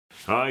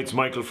Hi, it's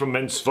Michael from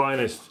Men's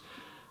Finest,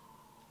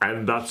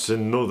 and that's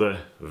another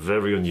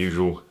very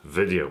unusual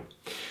video.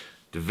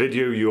 The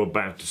video you're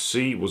about to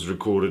see was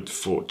recorded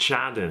for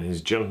Chad and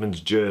his Gentleman's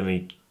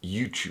Journey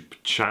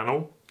YouTube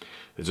channel.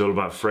 It's all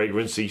about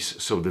fragrances,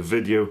 so the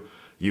video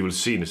you will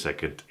see in a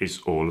second is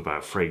all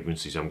about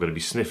fragrances. I'm going to be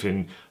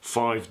sniffing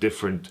 5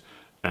 different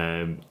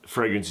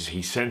fragrances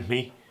he sent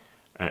me.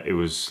 It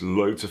was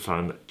loads of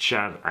fun.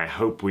 Chad, I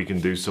hope we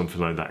can do something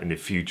like that in the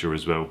future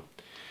as well.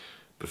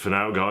 But for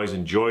now, guys,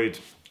 enjoy it.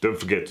 Don't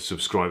forget to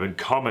subscribe and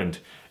comment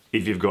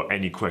if you've got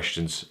any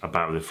questions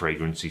about the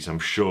fragrances. I'm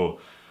sure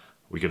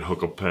we can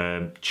hook up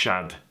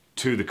Chad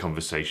to the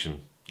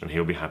conversation and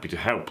he'll be happy to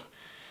help.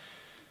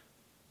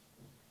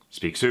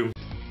 Speak soon.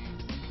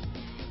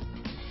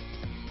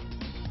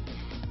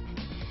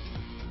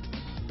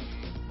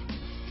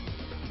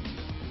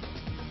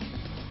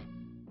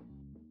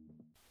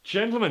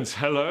 Gentlemen,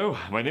 hello.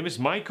 My name is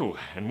Michael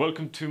and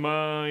welcome to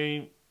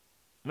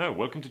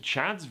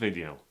Chad's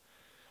video,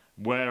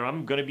 where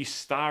I'm going to be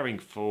starring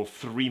for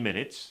 3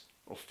 minutes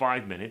or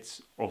 5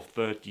 minutes or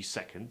 30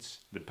 seconds,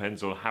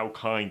 depends on how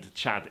kind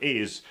Chad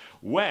is,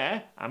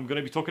 where I'm going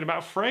to be talking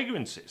about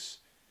fragrances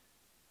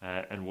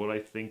and what I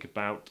think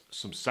about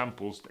some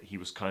samples that he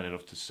was kind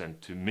enough to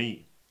send to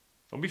me.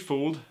 Don't be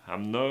fooled,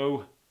 I'm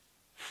no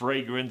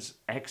fragrance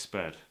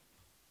expert.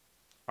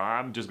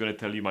 I'm just going to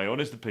tell you my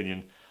honest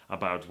opinion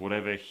about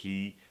whatever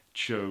he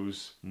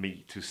chose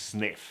me to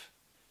sniff.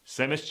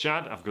 Same as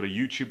Chad, I've got a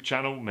YouTube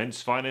channel,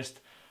 Men's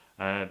Finest.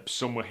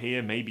 Somewhere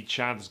here, maybe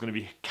Chad is going to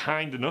be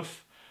kind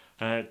enough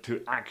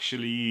to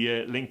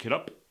actually link it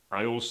up.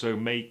 I also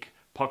make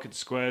pocket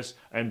squares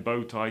and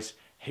bow ties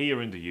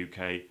here in the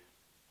UK.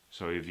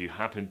 So if you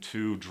happen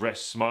to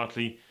dress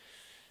smartly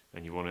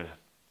and you want to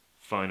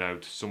find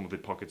out some of the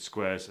pocket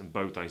squares and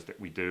bow ties that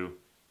we do,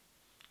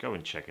 go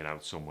and check it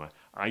out somewhere.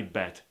 I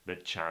bet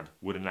that Chad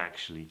wouldn't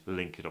actually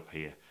link it up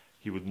here.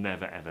 He would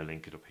never ever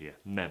link it up here.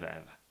 Never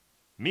ever.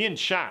 Me and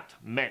Chad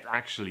met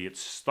actually at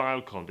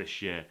StyleCon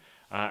this year.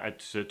 At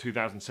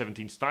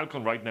 2017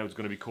 StyleCon. Right now it's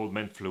going to be called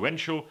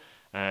Menfluential.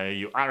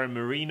 Aaron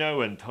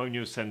Marino and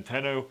Antonio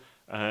Centeno,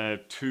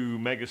 2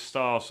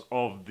 megastars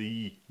of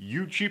the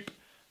YouTube,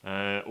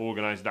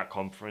 organised that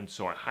conference,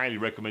 so I highly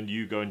recommend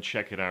you go and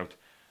check it out.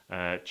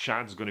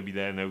 Chad's going to be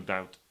there, no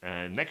doubt,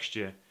 next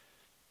year.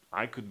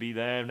 I could be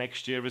there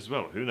next year as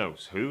well. Who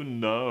knows? Who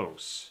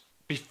knows?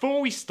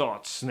 Before we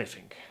start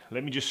sniffing,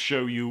 let me just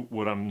show you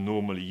what I'm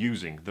normally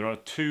using. There are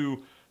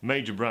 2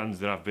 major brands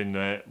that I've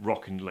been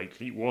rocking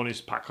lately. One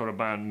is Paco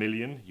Rabanne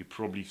Million. You've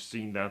probably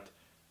seen that.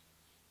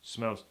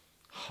 Smells,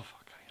 oh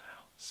fuck,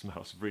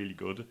 smells really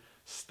good.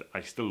 I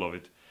still love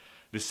it.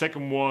 The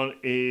second one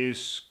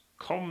is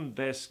Comme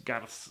des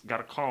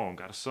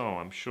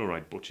Garçons. I'm sure I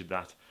butchered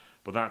that,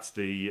 but that's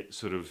the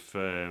sort of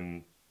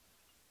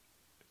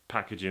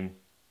packaging.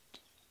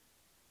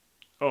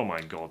 Oh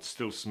my god,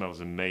 still smells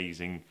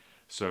amazing.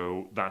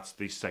 So that's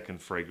the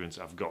second fragrance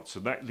I've got.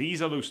 So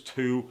these are those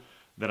 2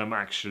 that I'm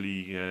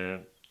actually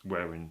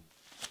wearing.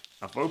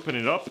 I've opened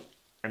it up,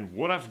 and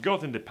what I've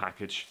got in the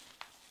package,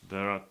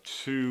 there are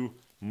 2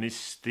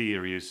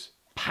 mysterious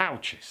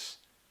pouches.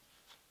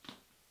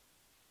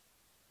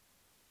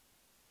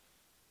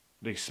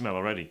 They smell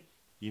already.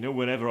 You know,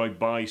 whenever I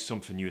buy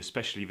something new,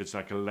 especially if it's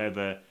like a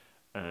leather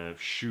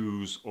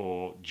shoes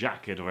or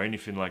jacket or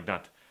anything like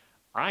that,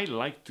 I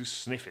like to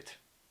sniff it.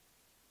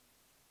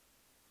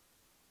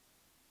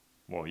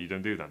 Well, you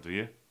don't do that, do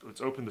you?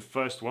 Let's open the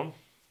first one.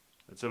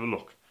 Let's have a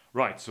look.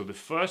 Right, so the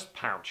first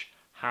pouch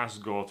has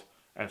got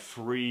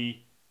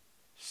 3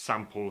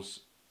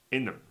 samples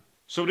in them.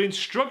 So the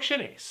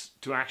instruction is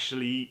to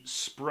actually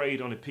spray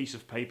it on a piece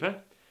of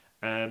paper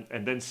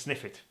and then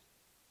sniff it.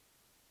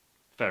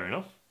 Fair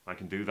enough, I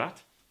can do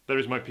that. There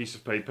is my piece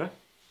of paper.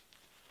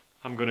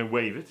 I'm going to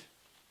wave it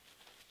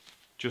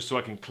just so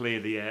I can clear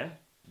the air.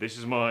 This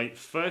is my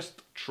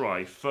first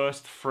try.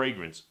 First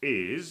fragrance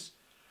is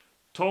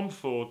Tom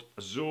Ford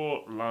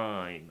Azure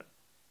Lime.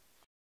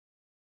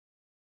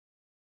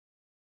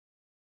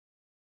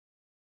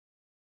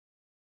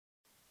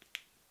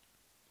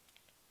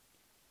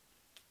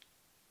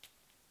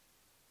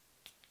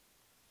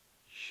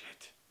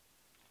 Shit.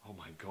 Oh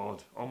my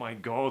god. Oh my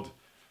god.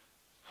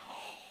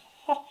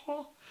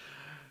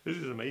 This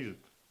is amazing.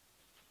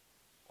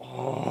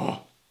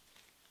 Oh.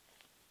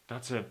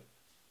 That's a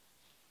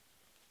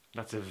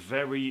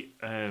very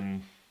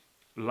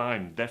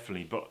lime,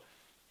 definitely, but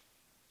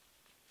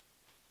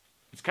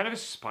it's kind of a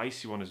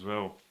spicy one as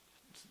well.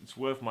 It's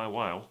worth my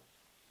while.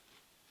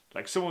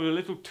 Like someone with a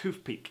little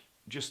toothpick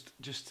just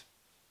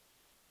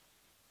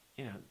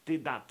you know,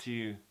 did that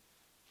to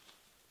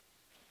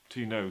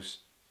your nose.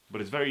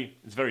 But it's very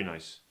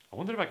nice. I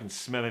wonder if I can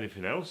smell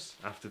anything else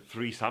after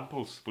 3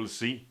 samples. We'll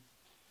see.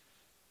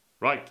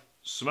 Right,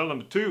 smell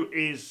number 2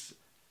 is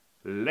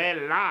Le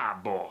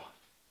Labo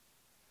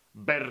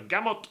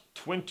Bergamot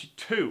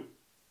 22.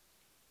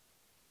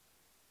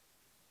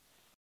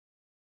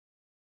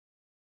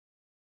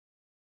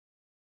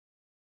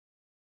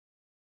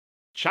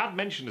 Chad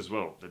mentioned as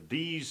well that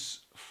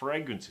these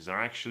fragrances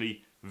are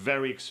actually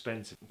very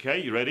expensive.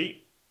 Okay, you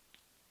ready?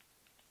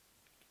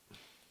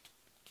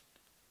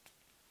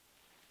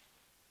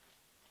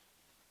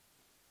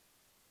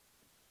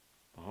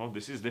 Oh,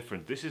 this is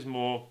different. This is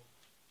more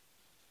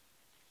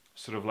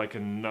sort of like a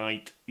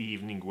night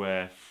evening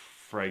wear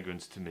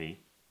fragrance to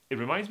me. It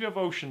reminds me of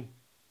ocean.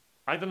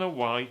 I don't know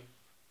why.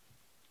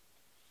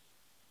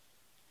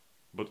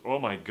 But oh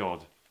my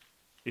god.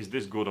 Is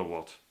this good or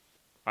what?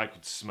 I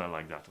could smell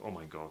like that. Oh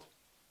my god.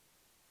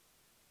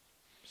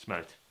 Smell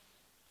it.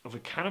 Of a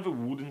kind of a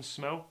wooden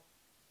smell.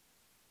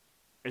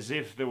 As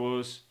if there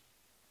was...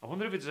 I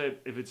wonder if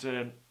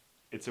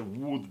it's a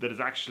wood that is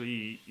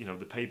actually, you know,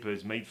 the paper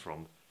is made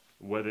from.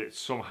 Whether it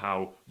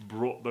somehow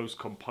brought those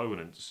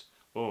components,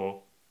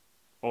 or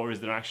is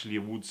there actually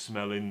a wood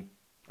smell in?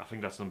 I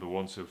think that's number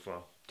 1 so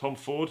far. Tom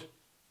Ford,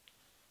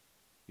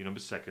 you're number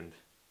 2nd.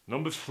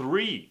 Number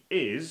 3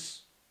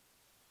 is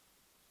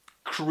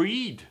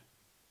Creed,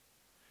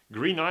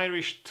 Green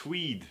Irish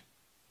Tweed.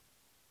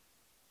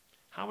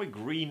 How a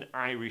Green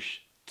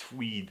Irish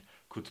Tweed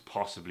could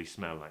possibly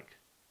smell like.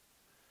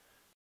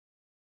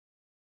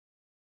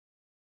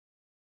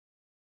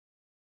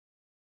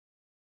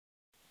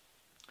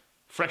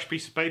 Fresh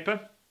piece of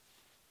paper.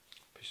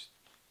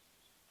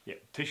 Yeah,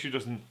 tissue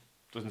doesn't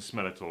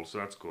smell at all, so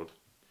that's good.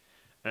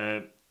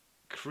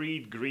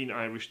 Creed Green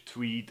Irish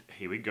Tweed.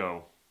 Here we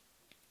go.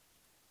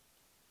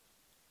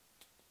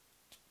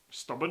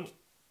 Stubborn.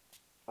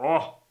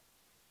 Oh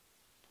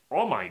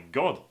my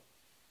god.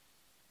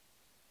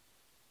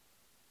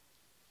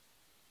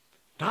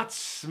 That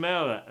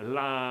smell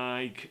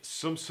like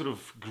some sort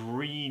of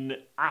green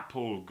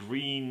apple,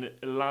 green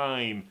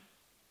lime.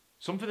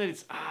 Something that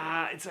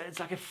it's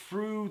like a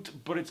fruit,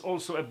 but it's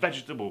also a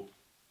vegetable.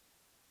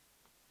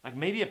 Like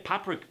maybe a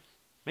paprika,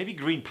 maybe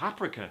green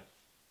paprika.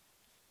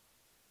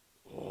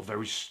 Oh,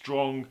 very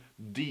strong,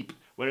 deep.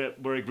 Where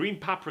a green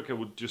paprika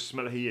would just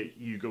smell here,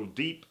 you go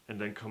deep and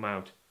then come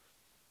out.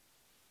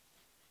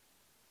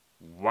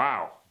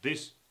 Wow,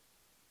 this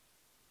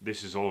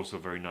is also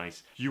very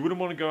nice. You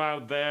wouldn't want to go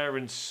out there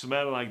and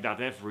smell like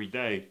that every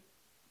day.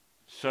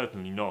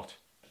 Certainly not.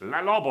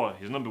 La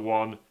Loba is number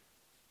 1.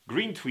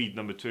 Green Tweed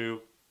number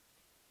 2.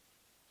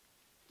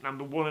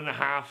 Number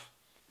 1.5.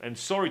 And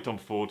sorry, Tom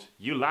Ford,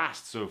 you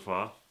last so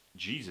far.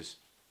 Jesus,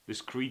 this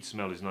Creed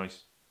smell is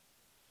nice.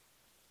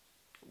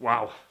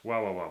 Wow,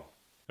 wow, wow, wow.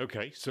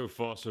 Okay, so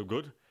far so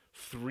good.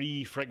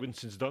 3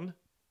 fragrances done.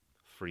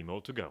 3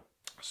 more to go.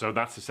 So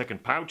that's the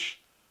 2nd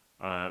pouch.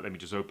 Let me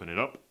just open it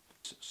up.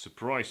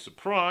 Surprise,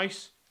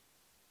 surprise.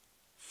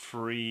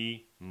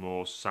 3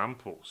 more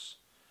samples.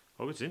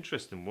 Oh, it's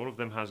interesting. One of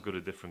them has got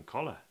a different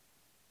colour.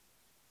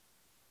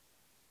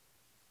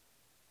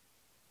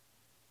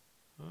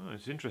 Oh,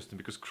 it's interesting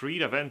because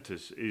Creed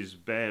Aventus is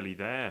barely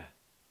there.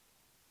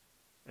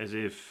 As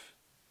if...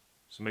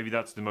 So maybe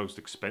that's the most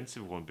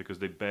expensive one because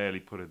they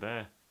barely put it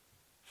there.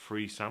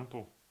 Free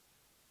sample.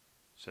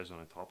 Says on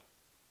the top.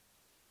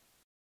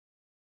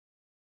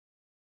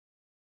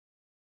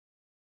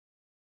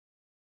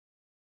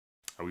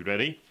 Are we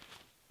ready?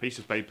 Piece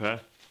of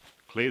paper.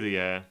 Clear the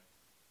air.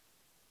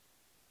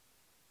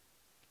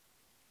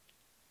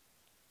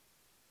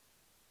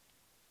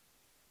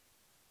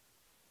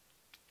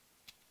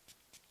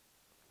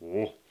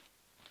 Oh.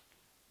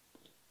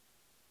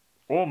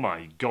 Oh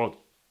my god.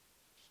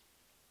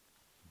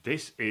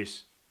 This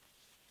is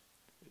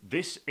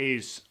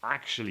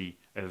actually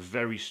a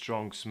very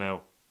strong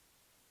smell.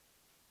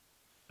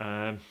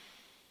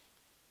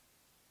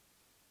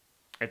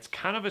 It's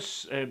kind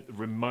of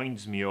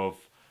reminds me of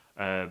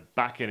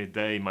back in the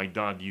day my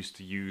dad used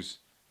to use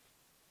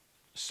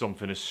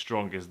something as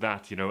strong as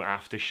that, you know,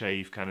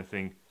 aftershave kind of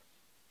thing.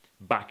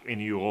 Back in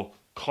your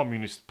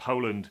communist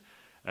Poland,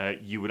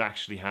 you would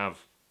actually have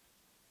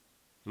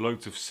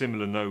loads of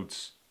similar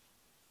notes.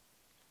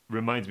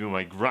 Reminds me of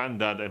my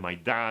granddad and my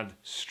dad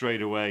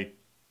straight away.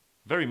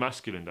 Very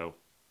masculine though.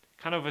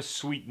 Kind of a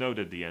sweet note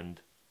at the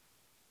end.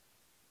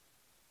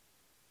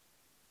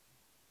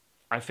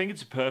 I think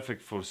it's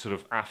perfect for sort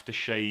of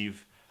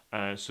aftershave.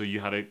 So you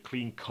had a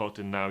clean cut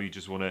and now you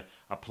just want to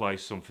apply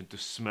something to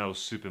smell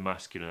super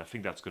masculine. I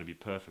think that's going to be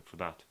perfect for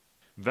that.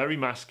 Very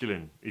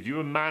masculine. If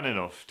you're a man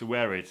enough to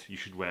wear it, you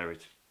should wear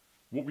it.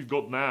 What we've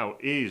got now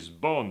is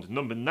Bond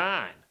number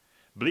 9.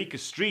 Bleecker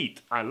Street.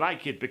 I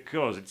like it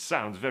because it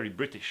sounds very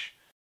British.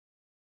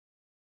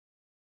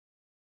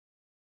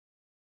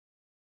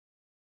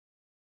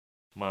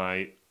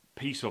 My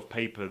piece of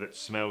paper that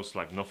smells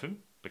like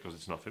nothing, because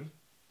it's nothing.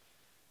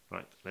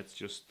 Right, let's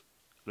just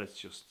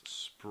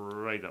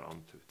spray that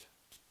onto it.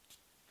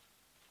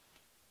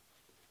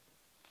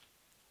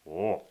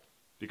 Oh,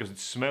 because it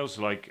smells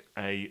like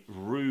a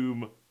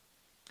room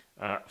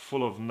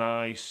full of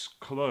nice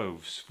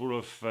clothes, full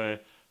of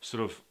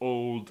sort of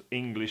old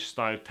English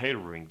style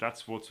tailoring.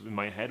 That's what's in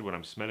my head when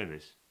I'm smelling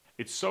this.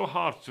 It's so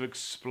hard to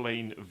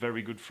explain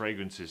very good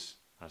fragrances.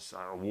 As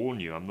I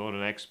warn you, I'm not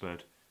an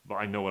expert, but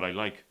I know what I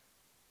like.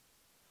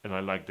 And I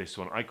like this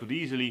one. I could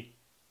easily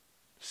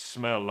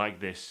smell like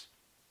this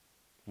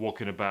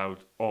walking about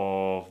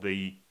of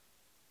the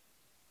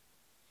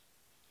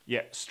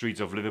streets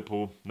of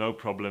Liverpool. No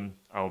problem.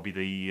 I'll be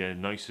the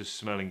nicest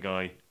smelling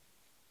guy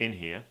in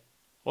here.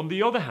 On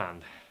the other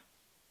hand,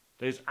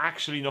 there's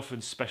actually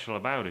nothing special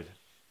about it.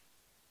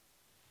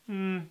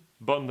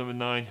 Bond number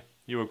 9,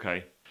 you're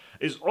okay.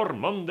 Is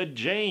Ormonde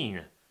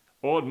Jayne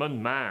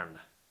Ormonde Man.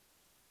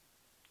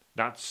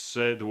 That's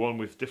the one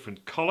with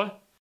different colour.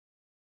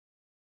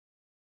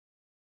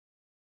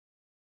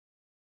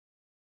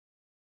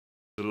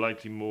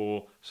 Slightly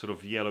more sort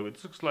of yellow.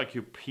 It looks like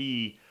you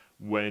pee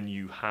when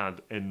you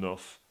had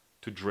enough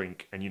to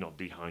drink and you're not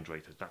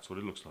dehydrated. That's what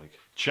it looks like.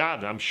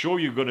 Chad, I'm sure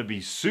you're going to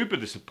be super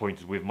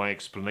disappointed with my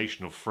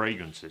explanation of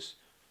fragrances.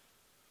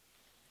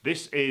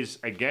 This is,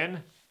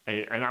 again,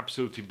 an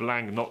absolutely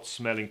blank, not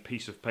smelling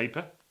piece of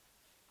paper.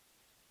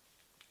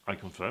 I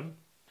confirm.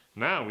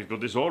 Now we've got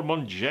this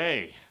Ormonde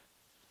Jayne,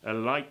 a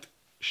light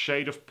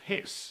shade of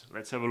piss.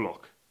 Let's have a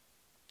look.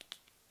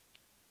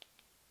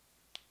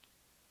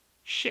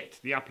 Shit,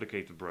 the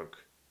applicator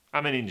broke.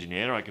 I'm an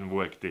engineer, I can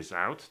work this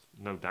out,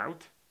 no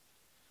doubt.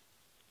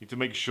 Need to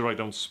make sure I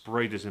don't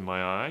spray this in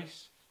my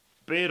eyes.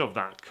 Bit of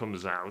that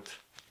comes out.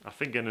 I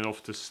think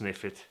enough to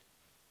sniff it.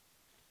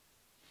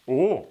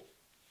 Oh!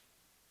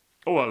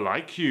 Oh, I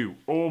like you.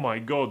 Oh my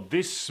god,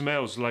 this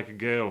smells like a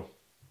girl.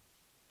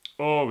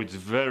 Oh, it's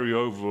very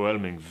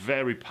overwhelming,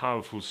 very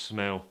powerful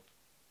smell.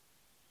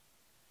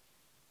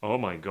 Oh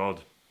my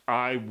god.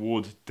 I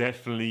would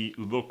definitely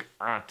look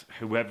at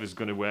whoever's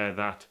going to wear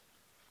that.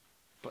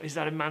 But is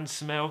that a man's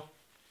smell?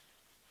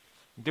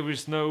 There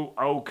is no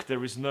oak,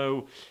 there is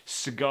no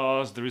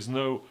cigars, there is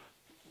no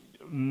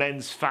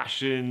men's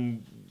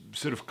fashion,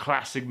 sort of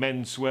classic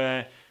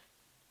menswear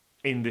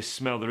in this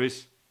smell. There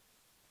is.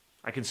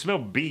 I can smell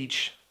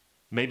beach,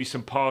 maybe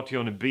some party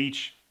on a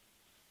beach.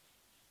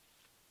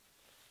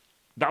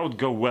 That would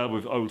go well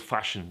with old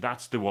fashioned,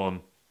 that's the one.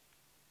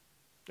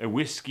 A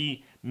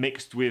whiskey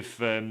mixed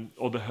with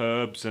other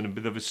herbs and a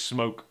bit of a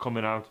smoke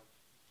coming out.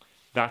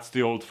 That's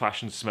the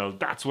old-fashioned smell.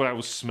 That's what I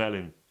was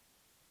smelling.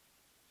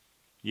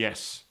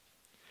 Yes.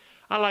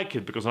 I like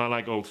it because I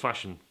like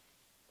old-fashioned.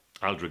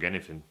 I'll drink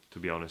anything, to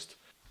be honest.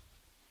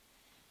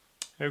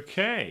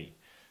 Okay.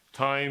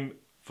 Time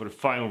for the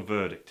final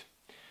verdict.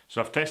 So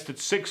I've tested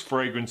 6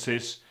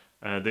 fragrances.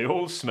 They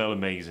all smell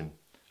amazing,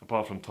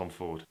 apart from Tom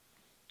Ford.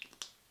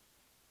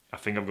 I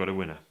think I've got a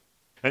winner.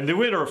 And the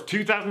winner of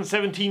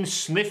 2017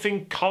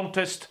 Sniffing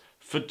Contest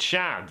for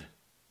Chad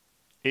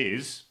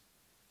is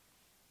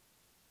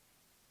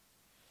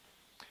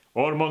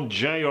Ormonde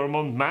Jayne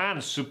Ormonde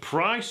Man.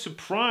 Surprise,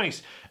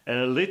 surprise.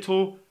 A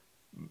little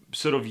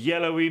sort of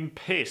yellowy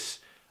piss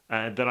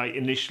that I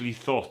initially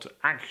thought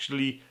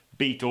actually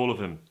beat all of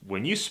them.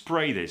 When you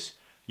spray this,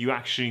 you're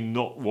actually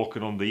not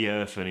walking on the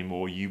earth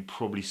anymore. You're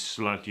probably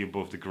slightly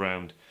above the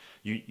ground.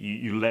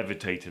 You're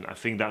levitating. I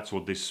think that's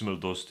what this smell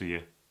does to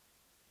you.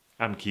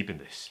 I'm keeping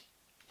this.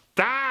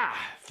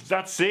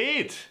 That's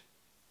it.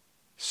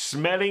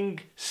 Smelling,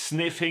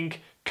 sniffing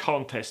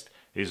contest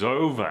is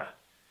over.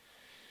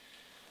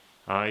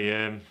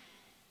 I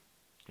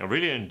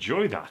really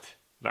enjoyed that.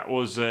 That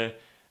was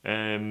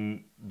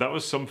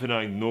something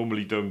I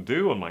normally don't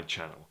do on my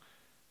channel,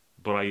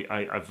 but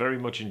I very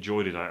much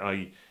enjoyed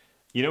it.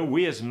 You know,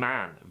 we as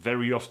man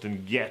very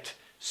often get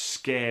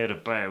scared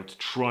about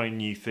trying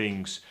new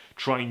things,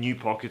 trying new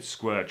pocket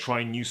square,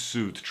 trying new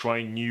suit,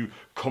 trying new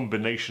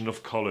combination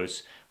of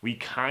colors. We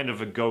kind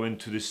of go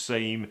into the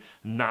same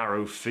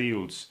narrow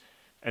fields,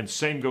 and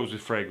same goes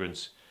with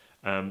fragrance.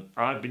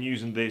 I've been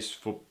using this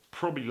for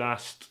probably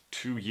last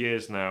 2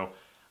 years now.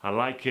 I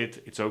like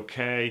it, it's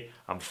okay,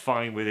 I'm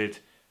fine with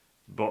it,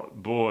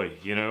 but boy,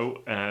 you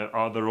know,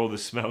 are there other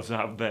smells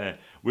out there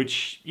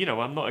which, you know,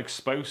 I'm not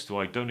exposed to,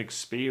 I don't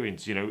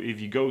experience. You know, if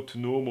you go to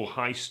normal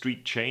high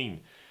street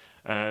chain,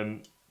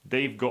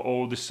 they've got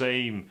all the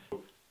same.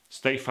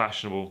 Stay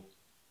fashionable,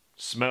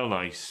 smell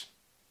nice.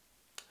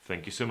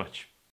 Thank you so much.